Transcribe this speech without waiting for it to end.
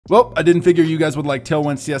Well, I didn't figure you guys would like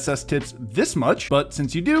Tailwind CSS tips this much, but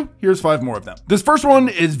since you do, here's 5 more of them. This first one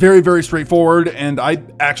is very, very straightforward, and I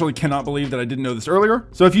actually cannot believe that I didn't know this earlier.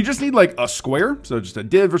 So if you just need like a square, so just a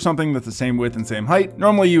div or something that's the same width and same height,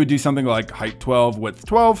 normally you would do something like height 12, width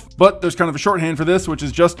 12, but there's kind of a shorthand for this, which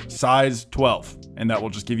is just size 12. And that will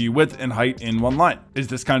just give you width and height in one line. Is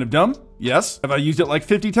this kind of dumb? Yes. Have I used it like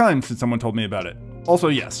 50 times since someone told me about it? Also,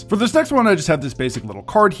 yes. For this next one, I just have this basic little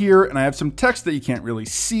card here, and I have some text that you can't really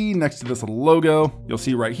see next to this little logo. You'll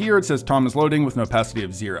see right here, it says Tom is loading with an opacity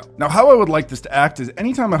of 0. Now, how I would like this to act is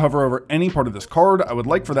anytime I hover over any part of this card, I would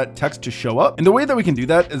like for that text to show up. And the way that we can do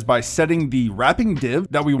that is by setting the wrapping div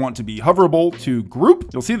that we want to be hoverable to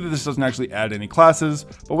group. You'll see that this doesn't actually add any classes,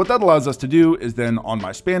 but what that allows us to do is then on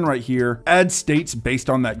my span right here, add states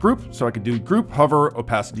based on that group. So I could do group hover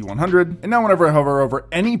opacity 100. And now whenever I hover over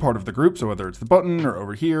any part of the group, so whether it's the button or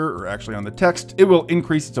over here or actually on the text, it will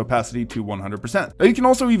increase its opacity to 100%. Now you can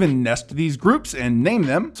also even nest these groups and name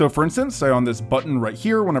them. So for instance, say on this button right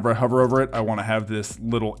here, whenever I hover over it, I want to have this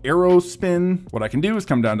little arrow spin. What I can do is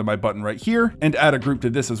come down to my button right here and add a group to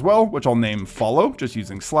this as well, which I'll name follow, just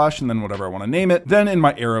using slash and then whatever I want to name it. Then in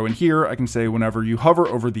my arrow in here, I can say whenever you hover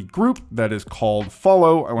over the group that is called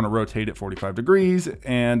follow, I want to rotate it 45 degrees.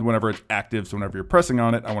 And whenever it's active, so whenever you're pressing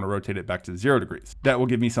on it, I want to rotate it back to 0 degrees. That will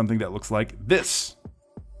give me something that looks like this.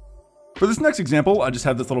 For this next example, I just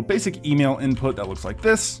have this little basic email input that looks like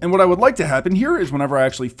this. And what I would like to happen here is whenever I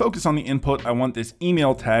actually focus on the input, I want this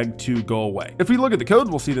email tag to go away. If we look at the code,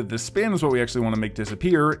 we'll see that this span is what we actually want to make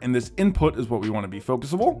disappear, and this input is what we want to be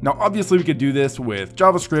focusable. Now, obviously we could do this with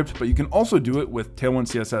JavaScript, but you can also do it with Tailwind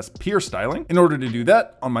CSS peer styling. In order to do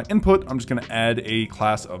that, on my input, I'm just going to add a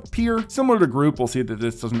class of peer. Similar to group, we'll see that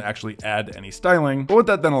this doesn't actually add any styling. But what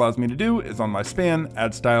that then allows me to do is on my span,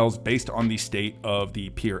 add styles based on the state of the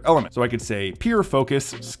peer element. So I could say peer focus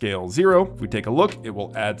scale 0. If we take a look, it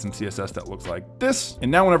will add some CSS that looks like this.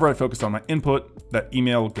 And now whenever I focus on my input, that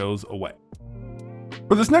email goes away.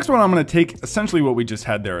 For this next one, I'm going to take essentially what we just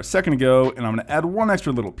had there a second ago, and I'm going to add one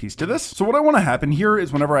extra little piece to this. So what I want to happen here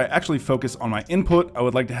is whenever I actually focus on my input, I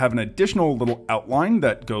would like to have an additional little outline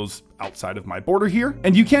that goes outside of my border here.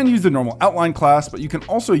 And you can use the normal outline class, but you can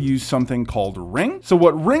also use something called ring. So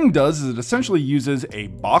what ring does is it essentially uses a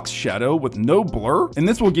box shadow with no blur, and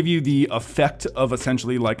this will give you the effect of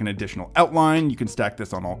essentially like an additional outline. You can stack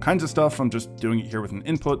this on all kinds of stuff. I'm just doing it here with an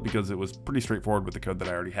input because it was pretty straightforward with the code that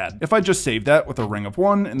I already had. If I just save that with a ring of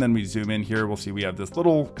 1, and then we zoom in here, we'll see we have this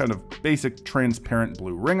little kind of basic transparent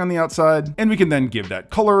blue ring on the outside, and we can then give that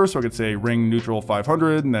color. So I could say ring neutral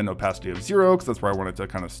 500 and then opacity of 0, because that's where I wanted to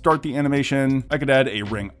kind of start the animation. I could add a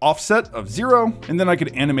ring offset of 0, and then I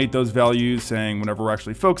could animate those values saying whenever we're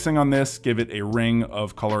actually focusing on this, give it a ring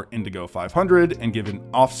of color indigo 500 and give an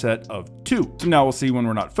offset of 2. So now we'll see when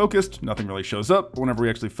we're not focused, nothing really shows up. But whenever we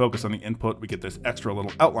actually focus on the input, we get this extra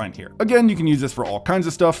little outline here. Again, you can use this for all kinds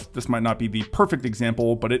of stuff. This might not be the perfect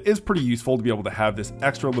example, but it is pretty useful to be able to have this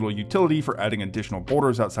extra little utility for adding additional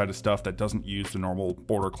borders outside of stuff that doesn't use the normal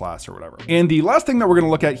border class or whatever. And the last thing that we're going to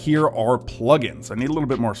look at here are plugins. I need a little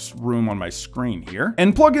bit more room on my screen here.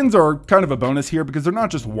 And plugins are kind of a bonus here because they're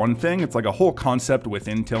not just one thing, it's like a whole concept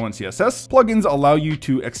within Tailwind CSS. Plugins allow you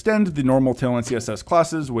to extend the normal Tailwind CSS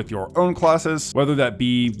classes with your own classes, whether that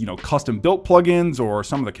be, custom built plugins or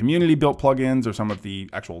some of the community built plugins or some of the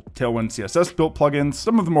actual Tailwind CSS built plugins.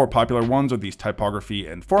 Some of the more popular ones are these typography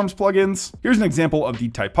and forms plugins. Here's an example of the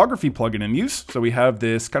typography plugin in use. So we have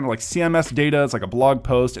this kind of like CMS data, it's like a blog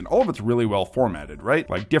post, and all of it's really well formatted, right?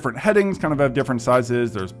 Like different headings kind of have different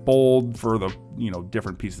sizes. There's bold for the,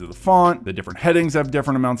 different pieces of the font. The different headings have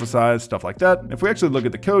different amounts of size, stuff like that. If we actually look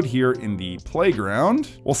at the code here in the playground,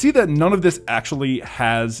 we'll see that none of this actually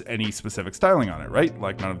has any specific styling on it, right?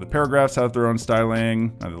 Like none of the paragraphs have their own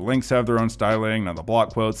styling, none of the links have their own styling, none of the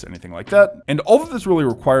block quotes, anything like that. And all of this really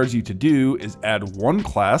requires you to do is add one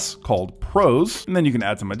class called prose, and then you can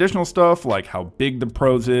add some additional stuff like how big the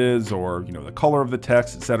prose is, or the color of the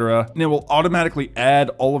text, etc. And it will automatically add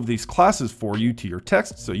all of these classes for you to your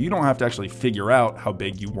text, so you don't have to actually figure out how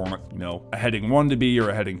big you want, a heading 1 to be or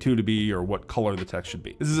a heading 2 to be, or what color the text should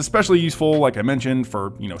be. This is especially useful, like I mentioned,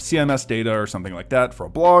 for CMS data or something like that for a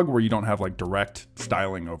blog where you don't have like direct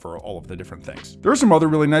styling over all of the different things. There are some other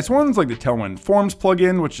really nice ones like the Tailwind Forms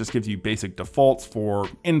plugin, which just gives you basic defaults for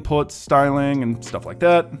inputs, styling, and stuff like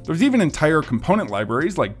that. There's even entire component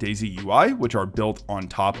libraries like Daisy UI, which are built on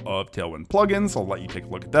top of Tailwind plugins. I'll let you take a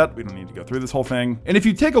look at that. We don't need to go through this whole thing. And if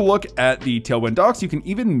you take a look at the Tailwind docs, you can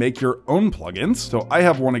even make your own plugin. plugins. So I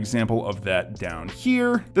have one example of that down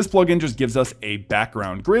here. This plugin just gives us a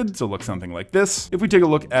background grid, so it looks something like this. If we take a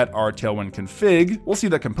look at our Tailwind config, we'll see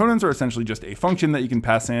that components are essentially just a function that you can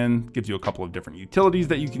pass in, gives you a couple of different utilities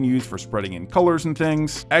that you can use for spreading in colors and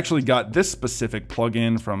things. I actually got this specific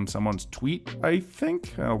plugin from someone's tweet, I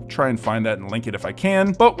think. I'll try and find that and link it if I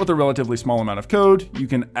can, but with a relatively small amount of code, you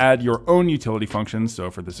can add your own utility functions.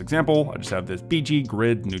 So for this example, I just have this BG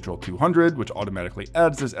grid neutral 200, which automatically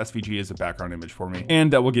adds this SVG as a background image for me.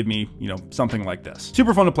 And that will give me, something like this.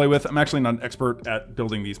 Super fun to play with. I'm actually not an expert at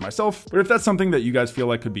building these myself, but if that's something that you guys feel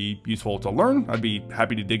like could be useful to learn, I'd be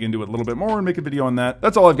happy to dig into it a little bit more and make a video on that.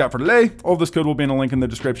 That's all I've got for today. All of this code will be in a link in the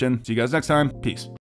description. See you guys next time. Peace.